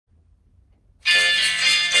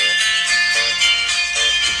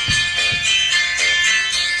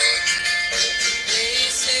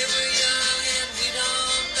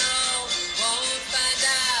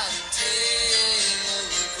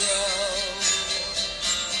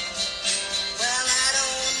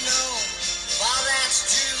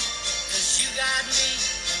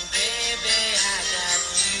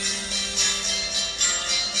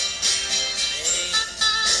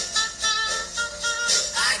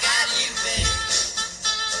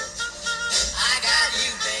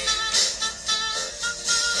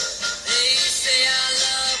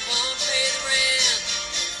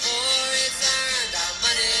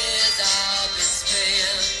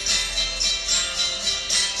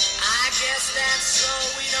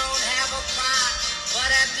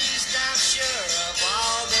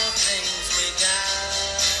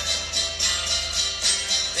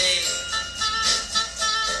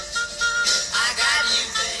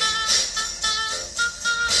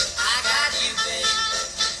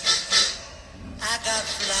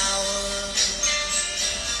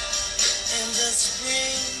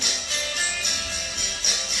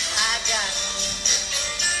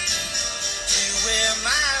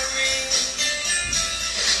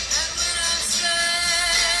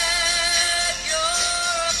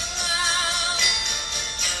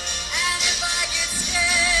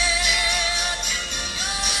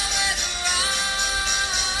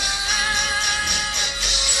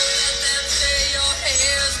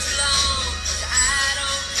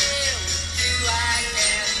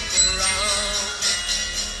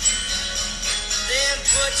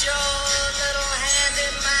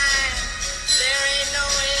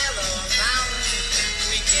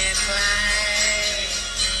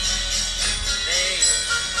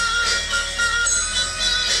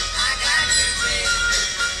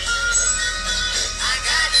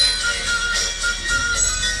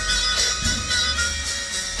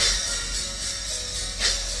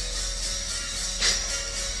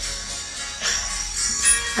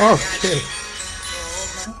Okay,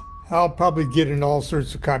 I'll probably get in all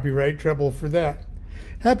sorts of copyright trouble for that.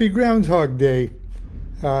 Happy Groundhog Day,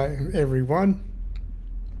 everyone.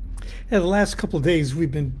 Yeah, the last couple of days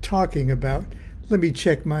we've been talking about, let me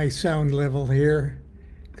check my sound level here,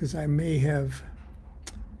 because I may have,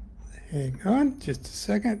 hang on just a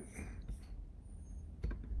second.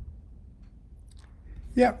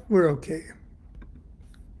 Yeah, we're okay.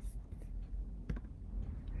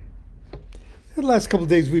 The last couple of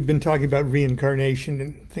days we've been talking about reincarnation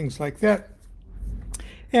and things like that.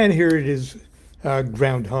 And here it is,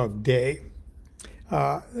 Groundhog Day.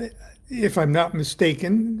 Uh, if I'm not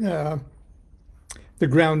mistaken, the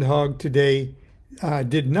groundhog today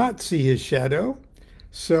did not see his shadow.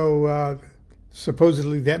 So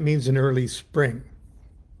supposedly that means an early spring.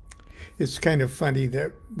 It's kind of funny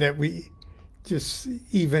that we just,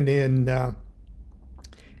 even in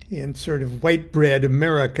sort of white bread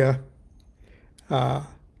America, uh,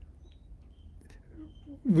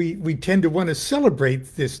 we tend to want to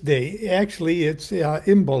celebrate this day. Actually, it's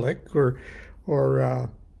Imbolc or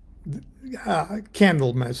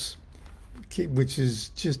Candlemas, which is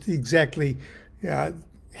just exactly uh,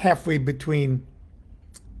 halfway between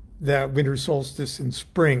the winter solstice and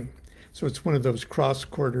spring. So it's one of those cross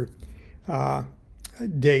quarter uh,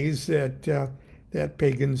 days that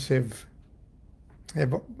pagans have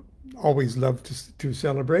always loved to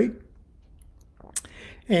celebrate.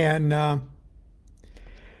 And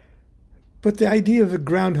but the idea of the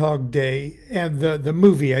Groundhog Day and the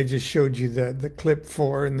movie I just showed you the clip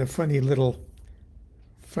for, and the funny little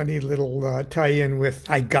tie-in with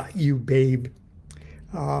 "I Got You, Babe."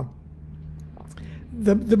 Uh,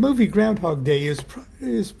 the movie Groundhog Day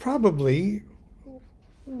is probably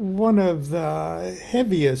one of the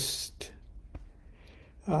heaviest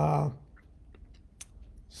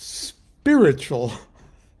spiritual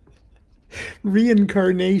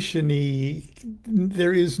reincarnation-y,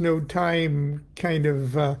 there is no time kind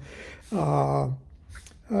of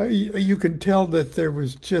you can tell that there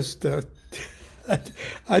was just a,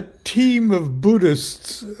 a team of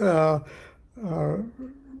Buddhists uh,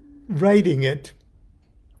 writing it,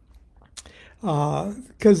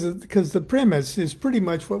 because the premise is pretty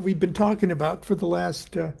much what we've been talking about for the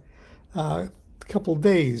last couple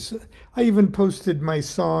days. I even posted my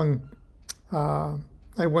song,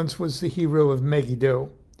 I Once Was the Hero of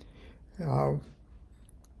Megiddo. Uh,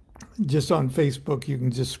 just on Facebook, you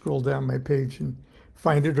can just scroll down my page and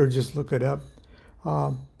find it, or just look it up.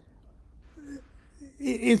 Um,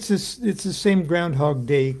 it's the same Groundhog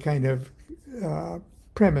Day kind of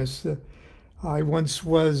premise. I once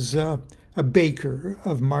was a baker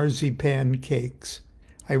of marzipan cakes.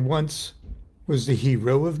 I once was the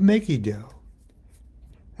hero of Megiddo,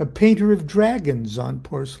 a painter of dragons on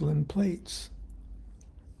porcelain plates.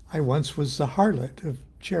 I once was the harlot of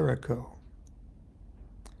Jericho.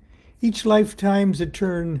 Each lifetime's a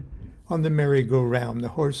turn on the merry-go-round. The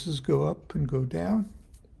horses go up and go down,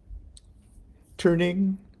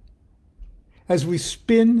 turning as we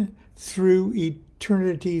spin through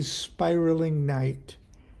eternity's spiraling night,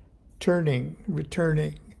 turning,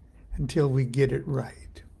 returning until we get it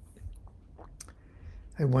right.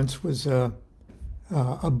 I once was a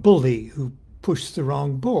bully who pushed the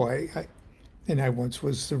wrong boy. And I once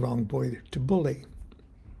was the wrong boy to bully.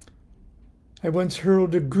 I once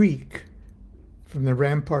hurled a Greek from the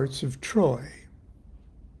ramparts of Troy.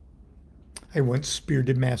 I once speared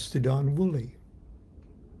a mastodon woolly.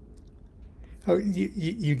 Oh,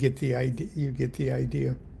 you get the idea. You get the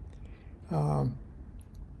idea. Um,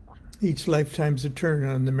 each lifetime's a turn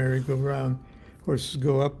on the merry-go-round. Horses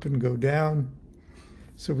go up and go down.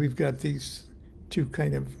 So we've got these two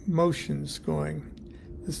kind of motions going.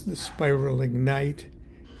 This is the spiraling night,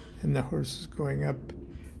 and the horses going up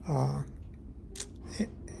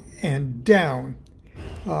and down.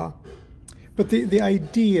 But the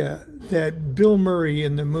idea that Bill Murray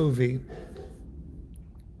in the movie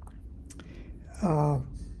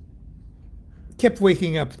kept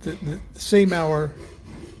waking up the same hour,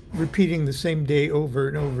 repeating the same day over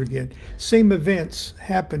and over again. Same events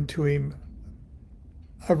happened to him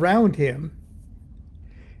around him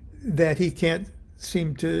that he can't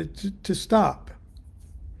seem to stop.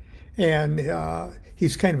 And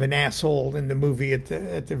he's kind of an asshole in the movie at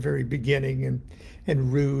the very beginning,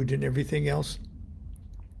 and rude and everything else.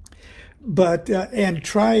 But and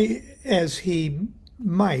try as he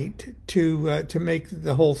might to make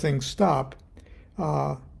the whole thing stop,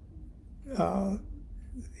 uh, uh,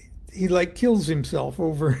 he like kills himself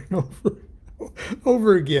over and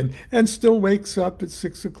over again, and still wakes up at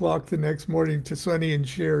 6 o'clock the next morning to Sonny and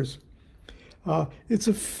Cher's. It's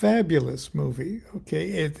a fabulous movie.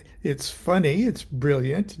 Okay, it's funny, it's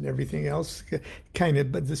brilliant, and everything else. Kind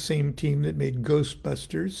of, but the same team that made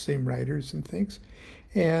Ghostbusters, same writers and things,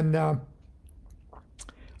 and uh,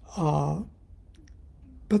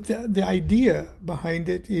 but the idea behind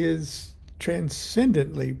it is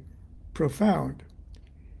transcendently profound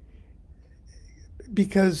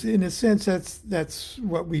because, in a sense, that's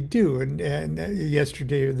what we do. And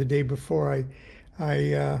yesterday or the day before,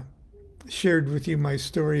 I shared with you my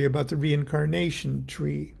story about the reincarnation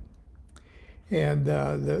tree and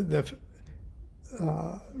the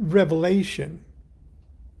revelation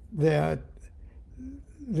that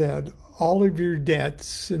all of your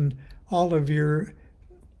debts and all of your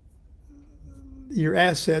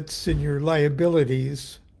assets and your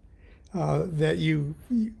liabilities that you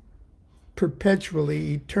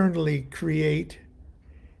perpetually, eternally create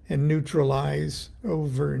and neutralize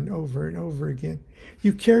over and over and over again.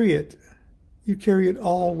 You carry it. You carry it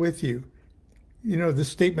all with you. You know, the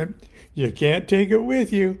statement, you can't take it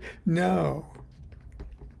with you. No,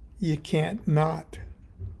 you can't not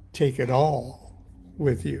take it all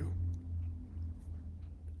with you.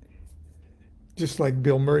 Just like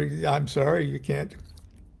Bill Murray, I'm sorry, you can't.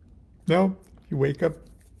 No, you wake up,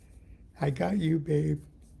 I got you, babe.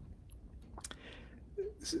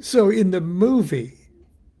 So in the movie,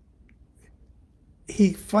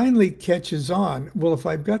 he finally catches on. Well, if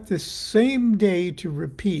I've got this same day to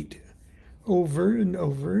repeat over and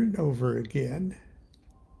over and over again,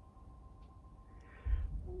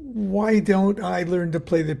 why don't I learn to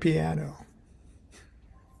play the piano?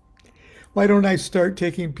 Why don't I start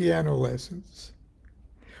taking piano lessons?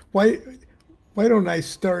 Why don't I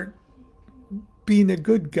start being a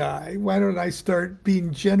good guy? Why don't I start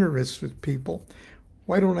being generous with people?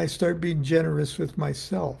 Why don't I start being generous with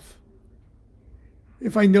myself?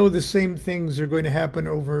 If I know the same things are going to happen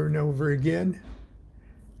over and over again,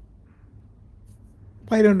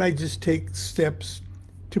 why don't I just take steps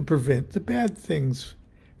to prevent the bad things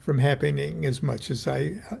from happening as much as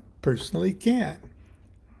I personally can?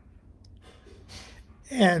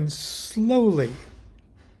 And slowly,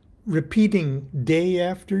 repeating day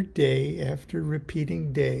after day after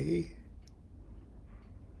repeating day,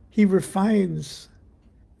 he refines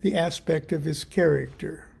the aspect of his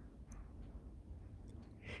character.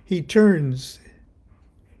 He turns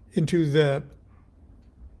into the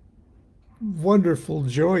wonderful,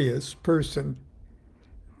 joyous person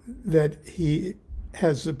that he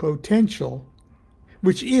has the potential,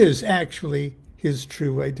 which is actually his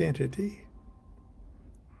true identity.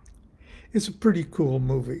 It's a pretty cool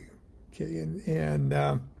movie, okay, and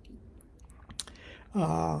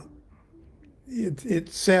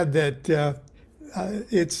it's sad that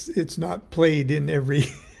it's not played in every.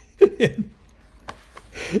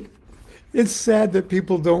 It's sad that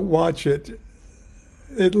people don't watch it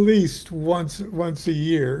at least once a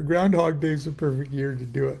year. Groundhog Day is a perfect year to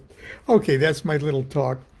do it. Okay, that's my little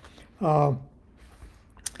talk.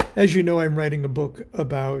 As you know, I'm writing a book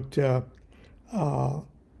about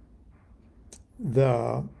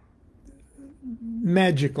the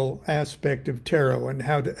magical aspect of tarot and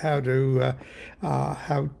how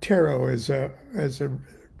tarot is a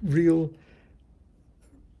real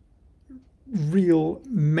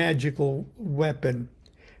magical weapon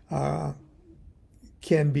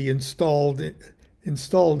can be installed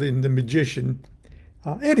in the magician.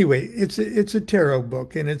 Anyway, it's a tarot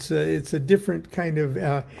book, and it's a different kind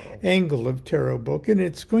of angle of tarot book, and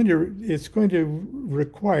it's going to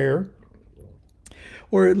require,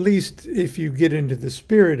 or at least if you get into the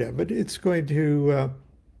spirit of it, it's going to.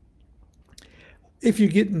 If you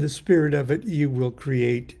get in the spirit of it, you will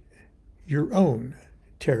create your own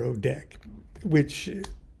tarot deck, which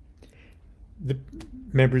the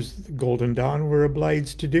members of the Golden Dawn were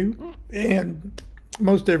obliged to do, and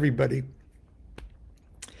most everybody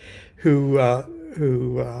who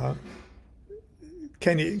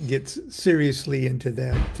kind of gets seriously into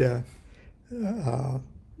that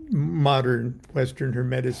modern Western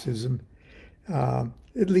Hermeticism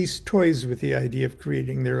at least toys with the idea of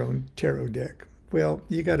creating their own tarot deck. Well,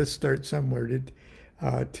 you got to start somewhere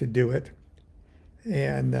to do it,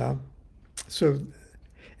 and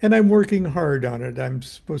and I'm working hard on it. I'm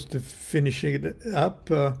supposed to finish it up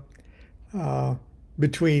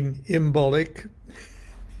between Imbolc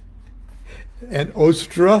and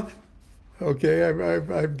Ostra. Okay,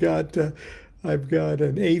 I've got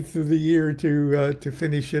an eighth of the year to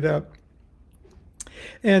finish it up.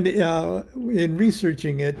 And in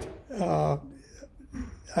researching it,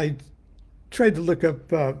 I tried to look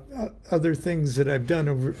up other things that I've done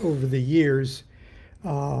over the years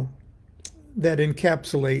that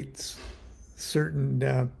encapsulates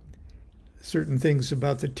certain certain things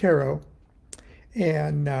about the tarot.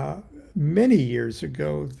 And many years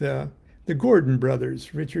ago, the Gordon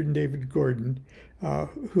brothers, Richard and David Gordon,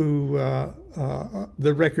 who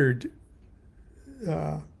the record,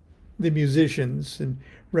 the musicians and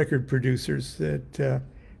record producers that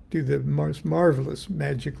do the most marvelous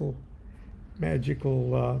magical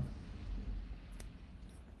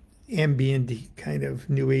ambient kind of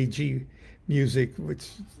new agey music, which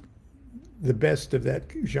the best of that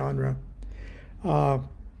genre.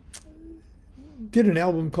 Did an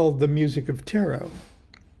album called The Music of Tarot.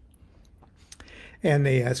 And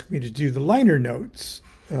they asked me to do the liner notes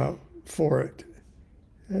for it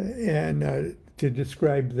and to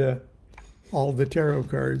describe all the tarot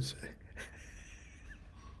cards.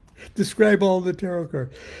 Describe all the tarot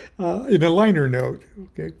cards in a liner note.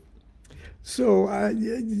 Okay. So I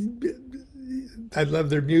love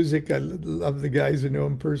their music. I love the guys who know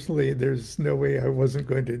them personally. There's no way I wasn't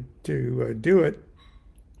going to do it.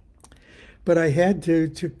 But I had to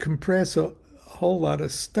compress a whole lot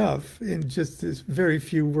of stuff in just this very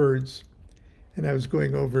few words. And I was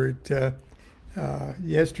going over it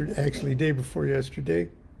yesterday, actually day before yesterday.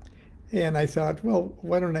 And I thought, well,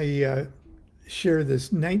 why don't I share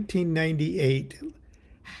this 1998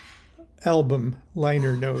 album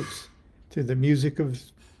liner notes to the music of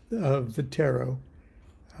the tarot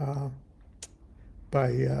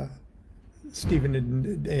by Stephen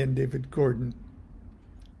and David Gordon.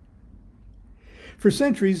 For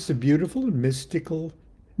centuries, the beautiful and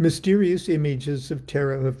mysterious images of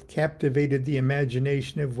tarot have captivated the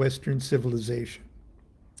imagination of Western civilization.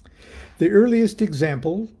 The earliest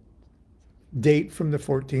example date from the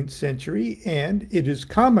 14th century, and it is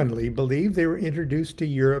commonly believed they were introduced to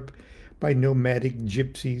Europe by nomadic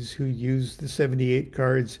gypsies who used the 78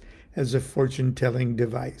 cards as a fortune-telling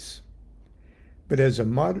device. But as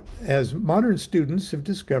modern students have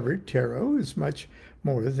discovered, tarot is much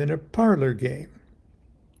more than a parlor game.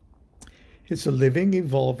 It's a living,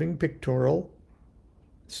 evolving, pictorial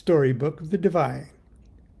storybook of the divine.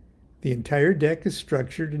 The entire deck is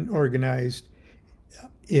structured and organized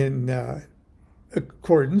in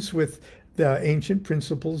accordance with the ancient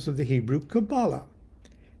principles of the Hebrew Kabbalah.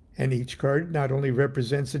 And each card not only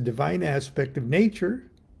represents a divine aspect of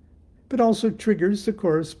nature, but also triggers the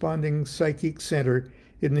corresponding psychic center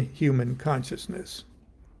in the human consciousness.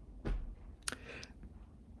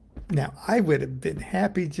 Now, I would have been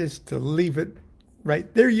happy just to leave it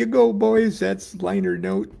right there. You go, boys. That's liner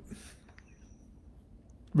note.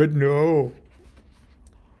 But no.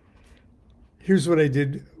 Here's what I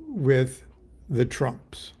did with the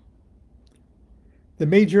trumps. The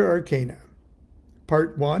major arcana.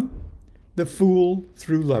 Part 1, the Fool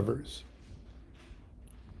through Lovers.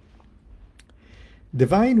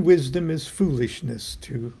 Divine wisdom is foolishness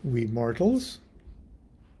to we mortals.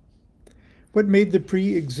 What made the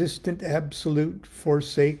pre-existent absolute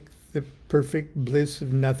forsake the perfect bliss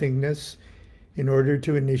of nothingness in order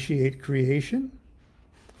to initiate creation?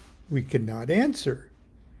 We cannot answer.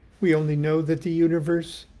 We only know that the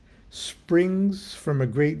universe springs from a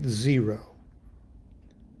great zero.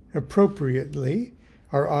 Appropriately,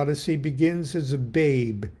 our Odyssey begins as a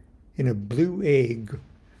babe in a blue egg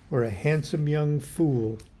or a handsome young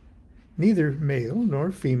fool, neither male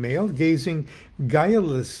nor female, gazing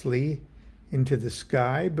guilelessly into the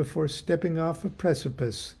sky before stepping off a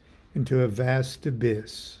precipice into a vast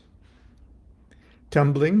abyss.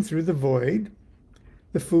 Tumbling through the void,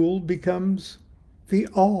 the fool becomes the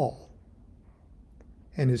all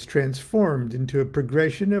and is transformed into a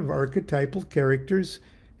progression of archetypal characters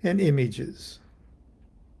and images.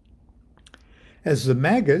 As the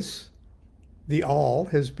magus, the all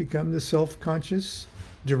has become the self-conscious,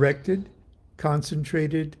 directed,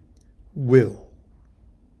 concentrated will.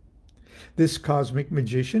 This cosmic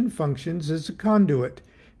magician functions as a conduit,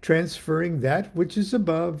 transferring that which is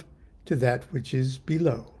above to that which is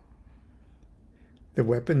below. The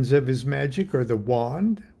weapons of his magic are the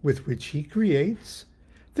wand with which he creates,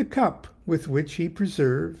 the cup with which he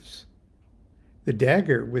preserves, the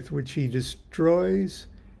dagger with which he destroys,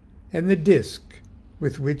 and the disc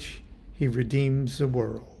with which he redeems the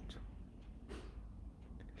world.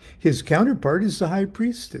 His counterpart is the high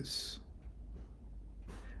priestess.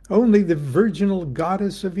 Only the virginal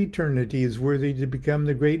goddess of eternity is worthy to become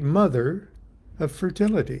the great mother of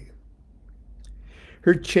fertility.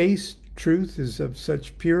 Her chaste truth is of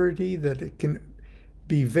such purity that it can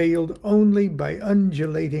be veiled only by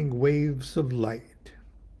undulating waves of light.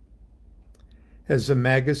 As the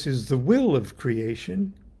magus is the will of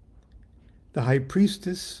creation, the high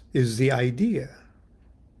priestess is the idea.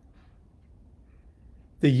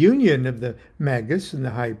 The union of the Magus and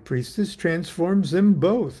the High Priestess transforms them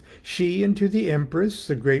both, she into the Empress,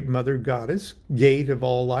 the great Mother Goddess, gate of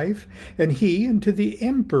all life, and he into the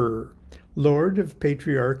Emperor, Lord of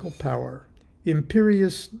patriarchal power,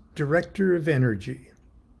 imperious director of energy.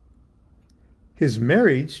 His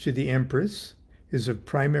marriage to the Empress is of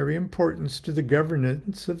primary importance to the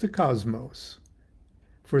governance of the cosmos.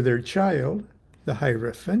 For their child, the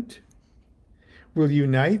Hierophant, will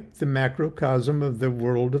unite the macrocosm of the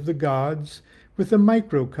world of the gods with the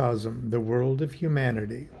microcosm, the world of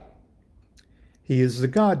humanity. He is the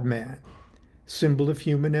God-man, symbol of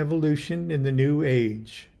human evolution in the new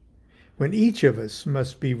age, when each of us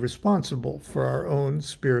must be responsible for our own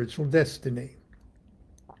spiritual destiny.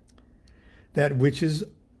 That which is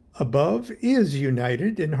above is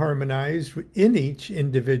united and harmonized in each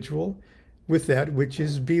individual with that which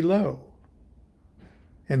is below.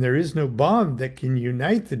 And there is no bond that can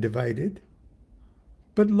unite the divided,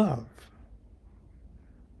 but love.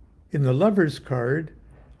 In the Lover's card,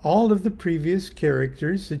 all of the previous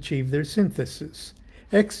characters achieve their synthesis.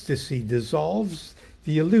 Ecstasy dissolves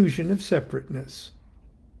the illusion of separateness.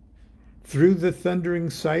 Through the thundering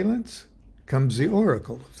silence comes the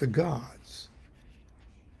oracle of the gods.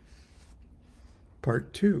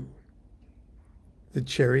 Part 2. The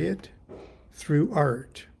Chariot through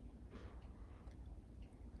Art.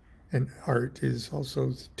 And art is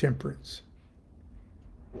also temperance.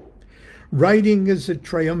 Riding as a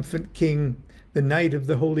triumphant king, the Knight of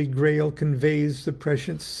the Holy Grail conveys the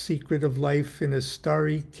precious secret of life in a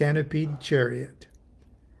starry canopied chariot.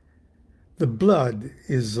 The blood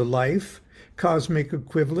is the life, cosmic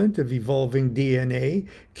equivalent of evolving DNA,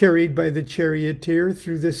 carried by the charioteer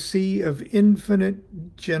through the sea of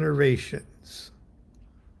infinite generations.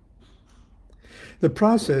 The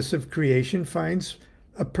process of creation finds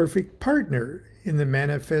a perfect partner in the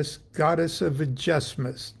manifest goddess of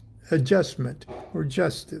adjustment or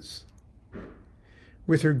justice.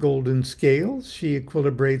 With her golden scales, she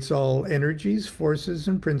equilibrates all energies, forces,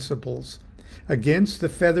 and principles. Against the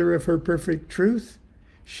feather of her perfect truth,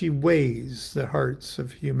 she weighs the hearts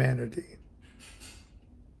of humanity.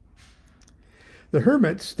 The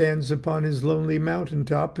hermit stands upon his lonely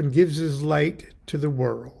mountaintop and gives his light to the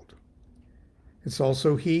world. It's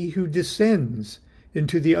also he who descends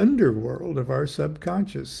into the underworld of our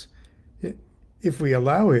subconscious, if we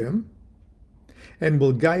allow him, and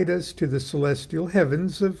will guide us to the celestial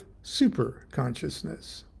heavens of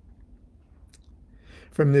superconsciousness.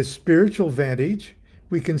 From this spiritual vantage,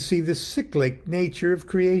 we can see the cyclic nature of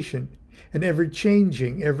creation, an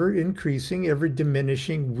ever-changing, ever-increasing,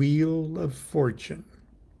 ever-diminishing wheel of fortune.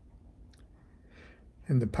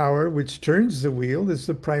 And the power which turns the wheel is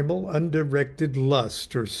the primal undirected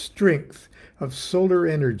lust or strength of solar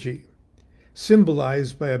energy,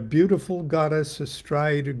 symbolized by a beautiful goddess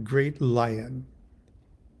astride a great lion.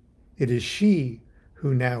 It is she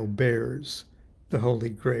who now bears the Holy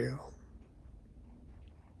Grail.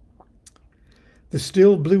 The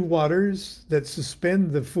still blue waters that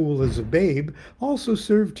suspend the fool as a babe also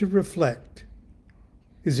serve to reflect.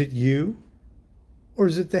 Is it you, or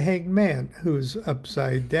is it the hanged man who is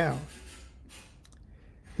upside down?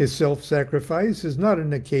 His self-sacrifice is not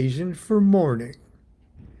an occasion for mourning.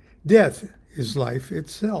 Death is life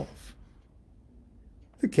itself.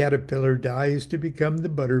 The caterpillar dies to become the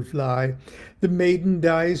butterfly. The maiden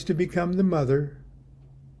dies to become the mother.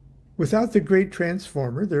 Without the great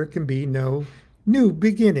transformer, there can be no new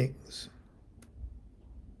beginnings.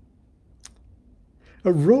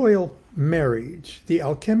 A royal marriage, the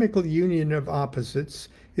alchemical union of opposites,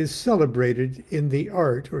 is celebrated in the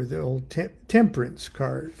art or the old temperance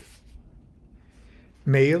card.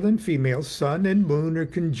 Male and female, sun and moon are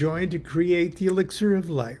conjoined to create the elixir of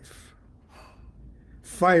life.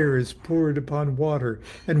 Fire is poured upon water,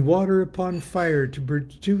 and water upon fire to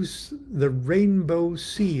produce the rainbow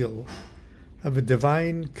seal of a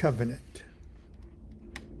divine covenant.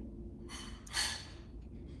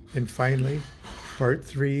 And finally, part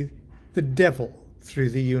 3, the devil through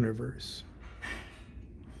the universe.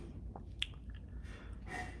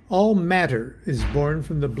 All matter is born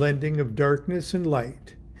from the blending of darkness and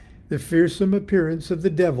light. The fearsome appearance of the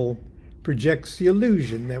devil projects the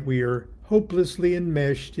illusion that we are hopelessly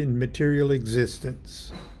enmeshed in material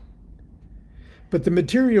existence. But the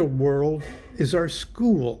material world is our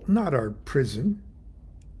school, not our prison.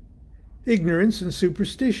 Ignorance and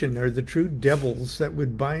superstition are the true devils that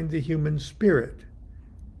would bind the human spirit.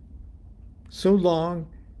 So long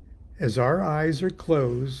as our eyes are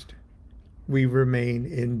closed, we remain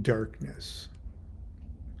in darkness.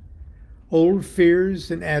 Old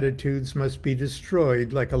fears and attitudes must be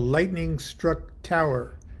destroyed like a lightning-struck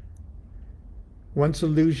tower. Once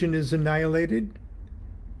illusion is annihilated,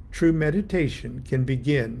 true meditation can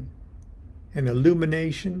begin, and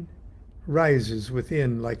illumination rises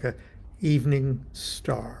within like an evening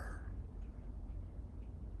star.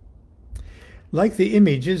 Like the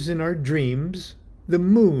images in our dreams, the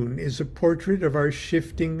moon is a portrait of our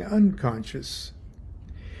shifting unconscious.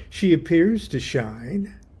 She appears to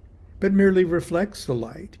shine, but merely reflects the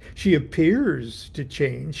light. She appears to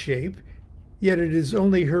change shape, yet it is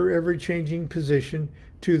only her ever-changing position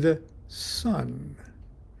to the sun,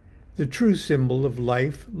 the true symbol of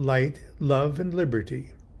life, light, love, and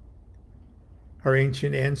liberty. Our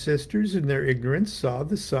ancient ancestors, in their ignorance, saw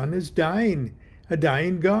the sun as dying, a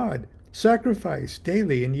dying god, sacrificed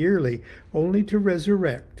daily and yearly, only to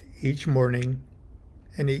resurrect each morning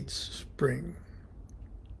and each spring.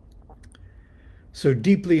 So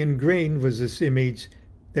deeply ingrained was this image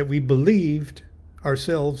that we believed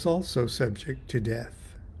ourselves also subject to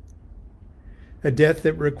death. A death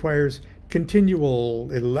that requires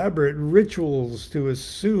continual, elaborate rituals to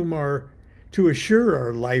assure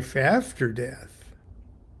our life after death.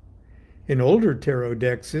 In older tarot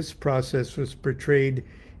decks, this process was portrayed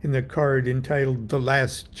in the card entitled The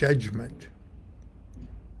Last Judgment.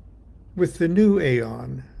 With the new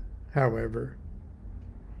aeon, however,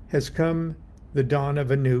 has come the dawn of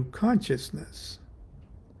a new consciousness.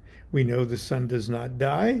 We know the sun does not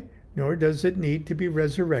die, nor does it need to be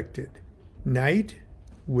resurrected. Night,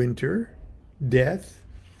 winter, death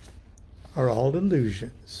are all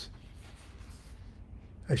illusions.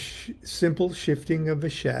 A simple shifting of a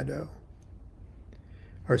shadow.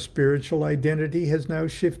 Our spiritual identity has now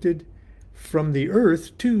shifted from the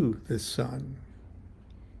earth to the sun.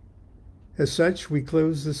 As such, we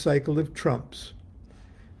close the cycle of trumps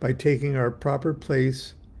by taking our proper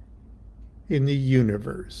place in the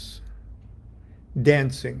universe,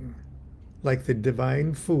 dancing like the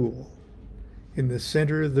divine fool in the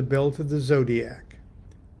center of the belt of the zodiac,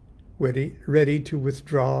 ready to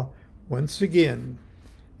withdraw once again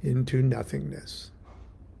into nothingness.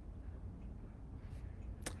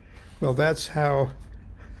 Well, that's how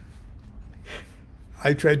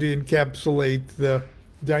I tried to encapsulate the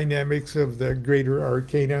dynamics of the greater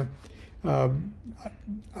arcana.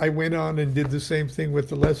 I went on and did the same thing with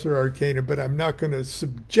the lesser arcana, but I'm not going to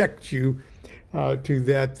subject you to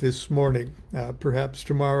that this morning, perhaps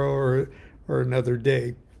tomorrow or another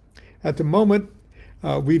day. At the moment,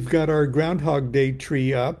 we've got our Groundhog Day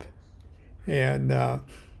tree up, and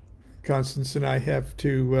Constance and I have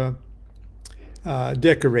to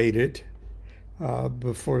decorate it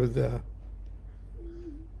before the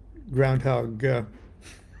groundhog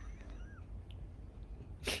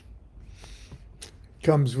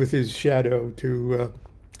comes with his shadow to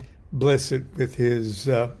bless it with his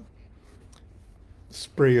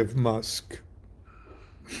spray of musk.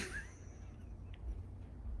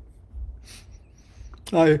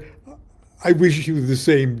 I wish you the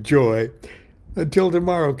same joy. Until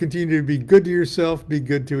tomorrow, continue to be good to yourself, be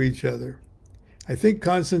good to each other. I think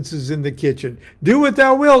Constance is in the kitchen. Do what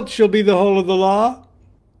thou wilt, shall be the whole of the law.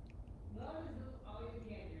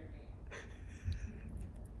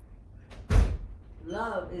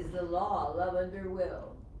 Love is the law, love under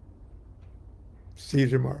will. See you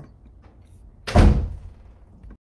tomorrow.